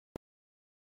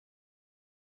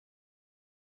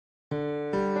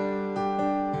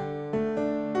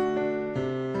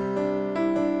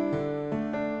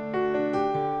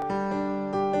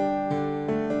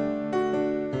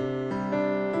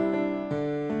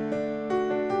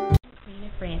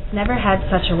never had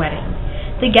such a wedding.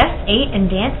 The guests ate and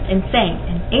danced and sang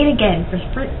and ate again for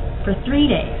 3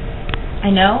 days. I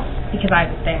know because I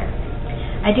was there.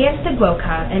 I danced a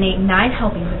guoca and ate 9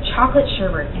 helpings of chocolate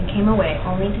sherbet and came away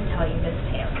only to tell you this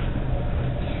tale.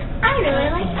 I really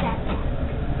like that book.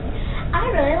 I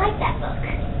really like that book.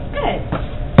 Good.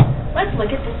 Let's look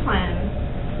at this one.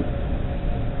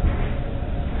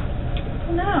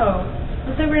 No.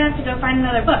 Looks like we're going to have to go find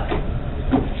another book.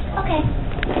 Okay.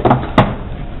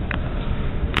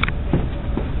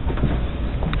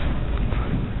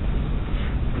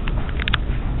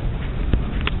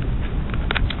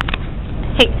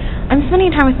 Hey, I'm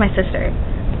spending time with my sister.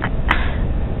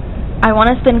 I want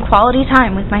to spend quality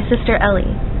time with my sister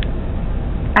Ellie.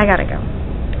 I gotta go.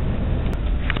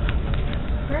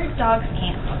 Bird Dogs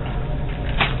Camp.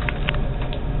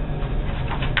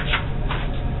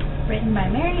 Written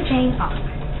by Mary Jane Auck.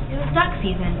 It was duck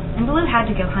season, and Blue had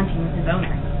to go hunting with his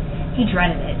owner. He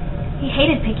dreaded it. He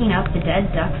hated picking up the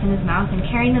dead ducks in his mouth and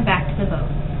carrying them back to the boat.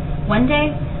 One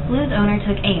day, Blue's owner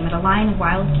took aim at a line of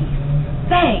wild geese.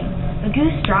 Bang! A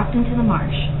goose dropped into the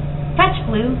marsh. Fetch,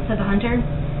 Blue, said the hunter.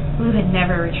 Blue had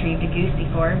never retrieved a goose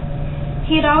before.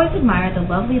 He had always admired the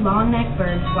lovely long-necked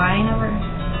birds flying over.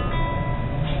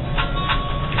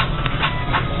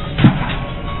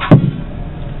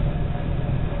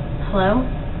 Hello?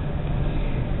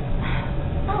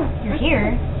 Oh, you're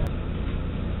here.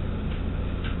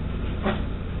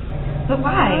 But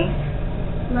why?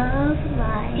 Love,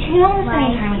 life. You don't want to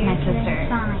spend time with my sister.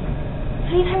 Fine.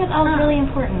 Spending time with Elle is really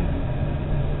important.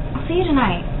 I'll see you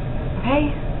tonight,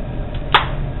 okay?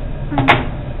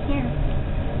 Here.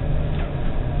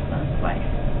 Love, life.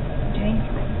 I'm doing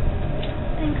fine.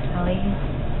 Thanks, Ellie.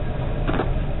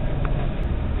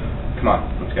 Come on,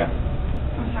 let's go.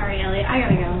 I'm sorry, Ellie. I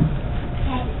gotta go.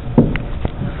 Okay.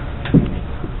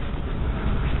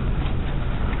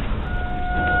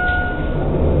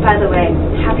 By the way,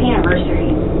 happy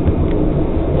anniversary.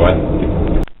 What?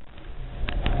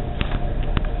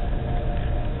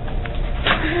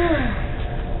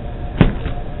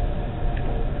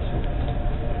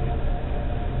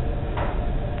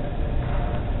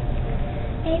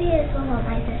 Maybe this will help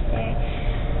my sister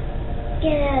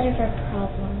get out of her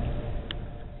problems.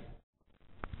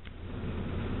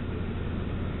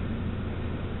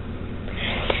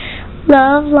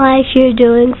 Love, life, you're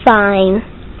doing fine.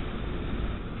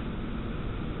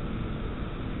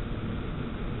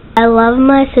 I love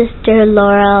my sister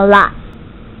Laura a lot.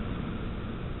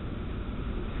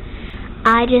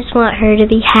 I just want her to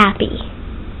be happy.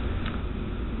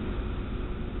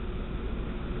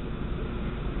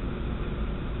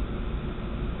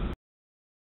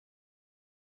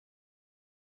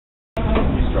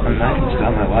 I'm not going to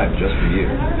stop my life just for you.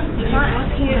 I'm not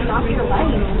asking you to stop your life.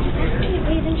 I'm just asking you to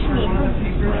pay attention to me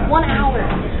for 1 hour.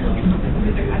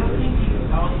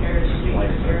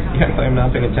 You can't claim not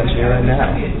paying attention to you right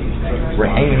now. We're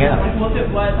hanging out.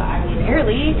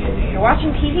 Barely. You're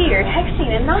watching TV or texting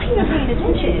and not even paying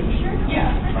attention.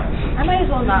 I might as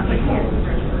well not be here.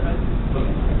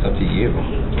 It's up to you.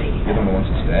 You're the one who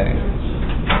wants to stay.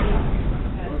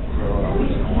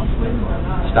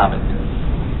 Stop it.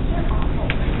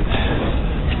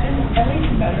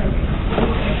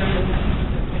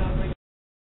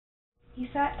 He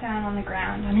sat down on the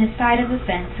ground on his side of the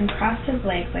fence and crossed his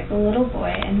legs like a little boy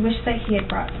and wished that he had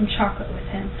brought some chocolate with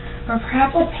him, or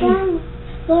perhaps a paper. Wrong?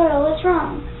 Laura, what's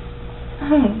wrong?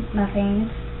 Oh, nothing.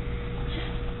 It's just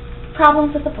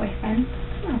problems with the boyfriend.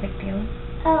 It's not a big deal.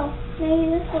 Oh, maybe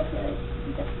this will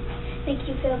make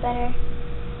you feel better.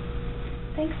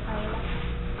 Thanks, Ellie.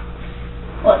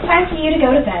 Well, it's time for you to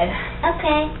go to bed.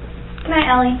 Okay. Good night,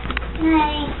 Ellie.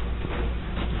 Night.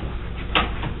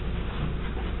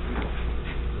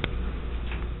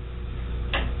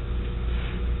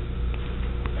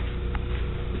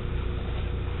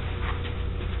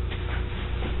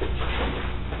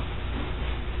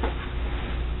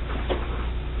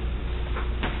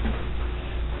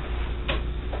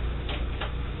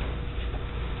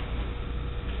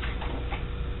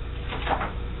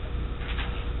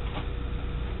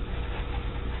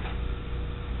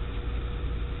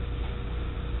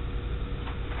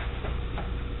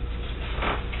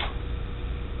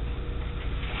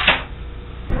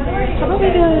 Probably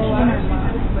go to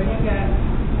dinner.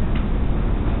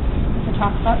 To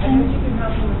talk about things.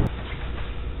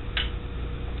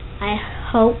 I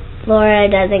hope Laura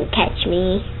doesn't catch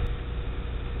me.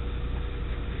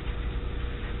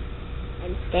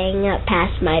 I'm staying up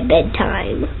past my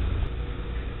bedtime.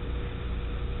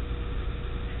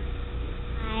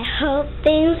 I hope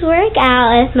things work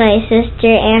out with my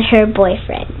sister and her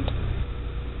boyfriend.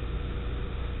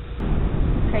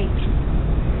 Great.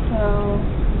 So,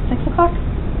 6 o'clock?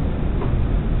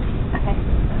 Okay.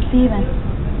 See you then.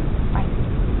 Bye.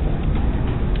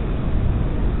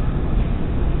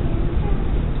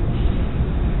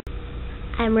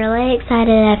 I'm really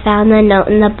excited I found the note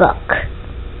in the book.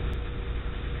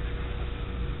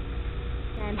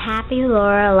 I'm happy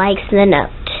Laura likes the note.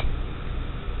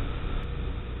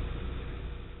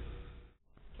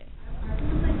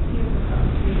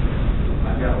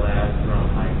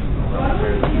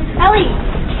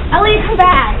 Ellie, come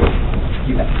back.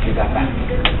 You got back.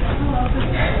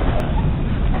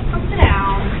 Come sit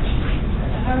down.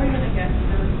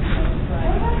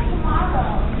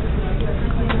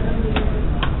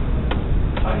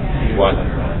 What?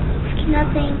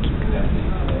 Nothing.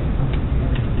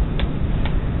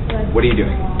 What are you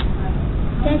doing?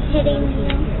 Just hitting you.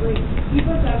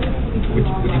 Would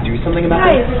you do something about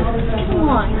Guys, it? come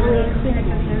on.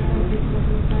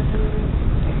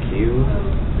 Thank you.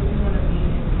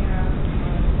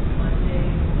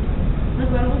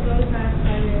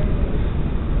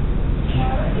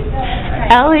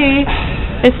 Ellie,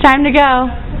 it's time to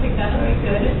go.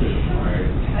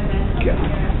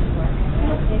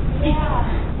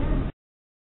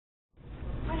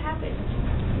 What happened?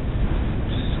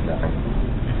 Just nothing.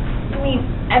 I mean,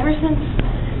 ever since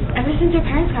your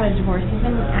parents got a divorce, you've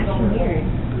been acting weird.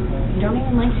 You don't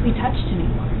even like to be touched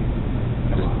anymore.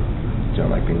 I just don't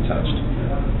like being touched.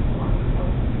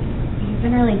 You've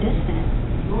been really distant.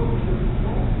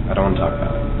 I don't want to talk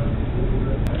about it.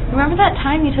 Remember that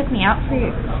time you took me out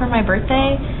for my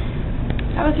birthday?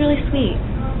 That was really sweet.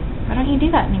 Why don't you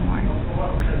do that anymore?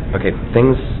 Okay,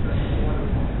 things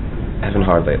have been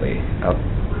hard lately.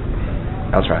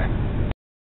 I'll try.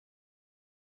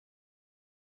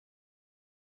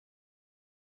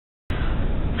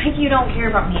 Like you don't care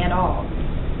about me at all.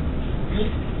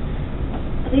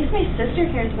 At least my sister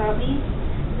cares about me.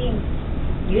 I mean,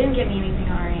 you didn't get me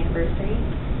anything on our anniversary.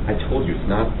 I told you it's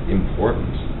not important.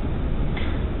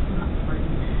 It's not important.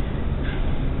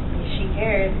 She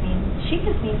cares. I mean, she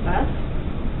gives me stuff.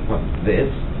 What,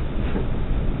 this?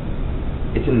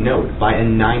 It's a note by a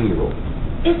 9-year-old.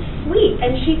 It's sweet,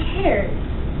 and she cares.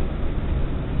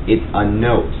 It's a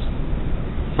note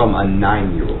from a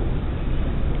 9-year-old.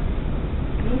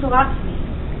 It means a lot to me.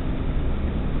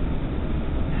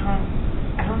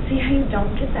 I don't see how you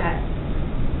don't get that.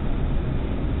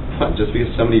 What, just because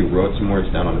somebody wrote some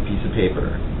words down on a piece of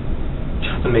paper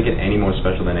doesn't make it any more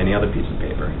special than any other piece of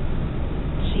paper.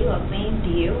 She loves me. Do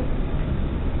you?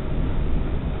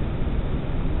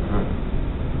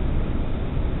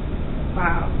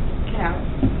 Wow. Get out.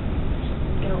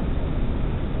 Go.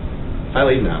 If I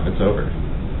leave now, it's over.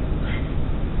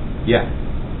 Yeah.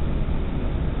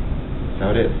 That's how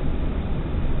it is.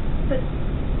 But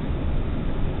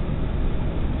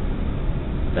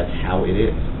That's how it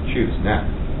is. Choose now.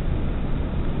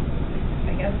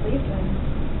 I guess leave then.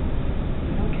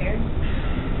 I don't care.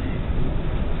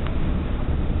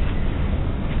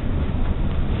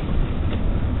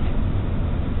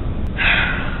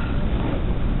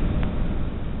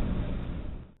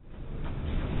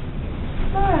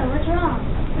 Laura, what's wrong?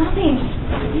 Nothing.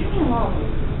 Just leave me alone.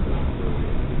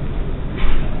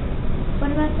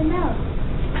 What about the note?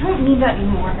 I don't need that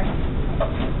anymore.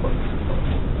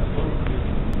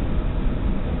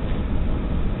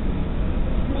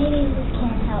 Maybe this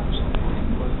can't help you.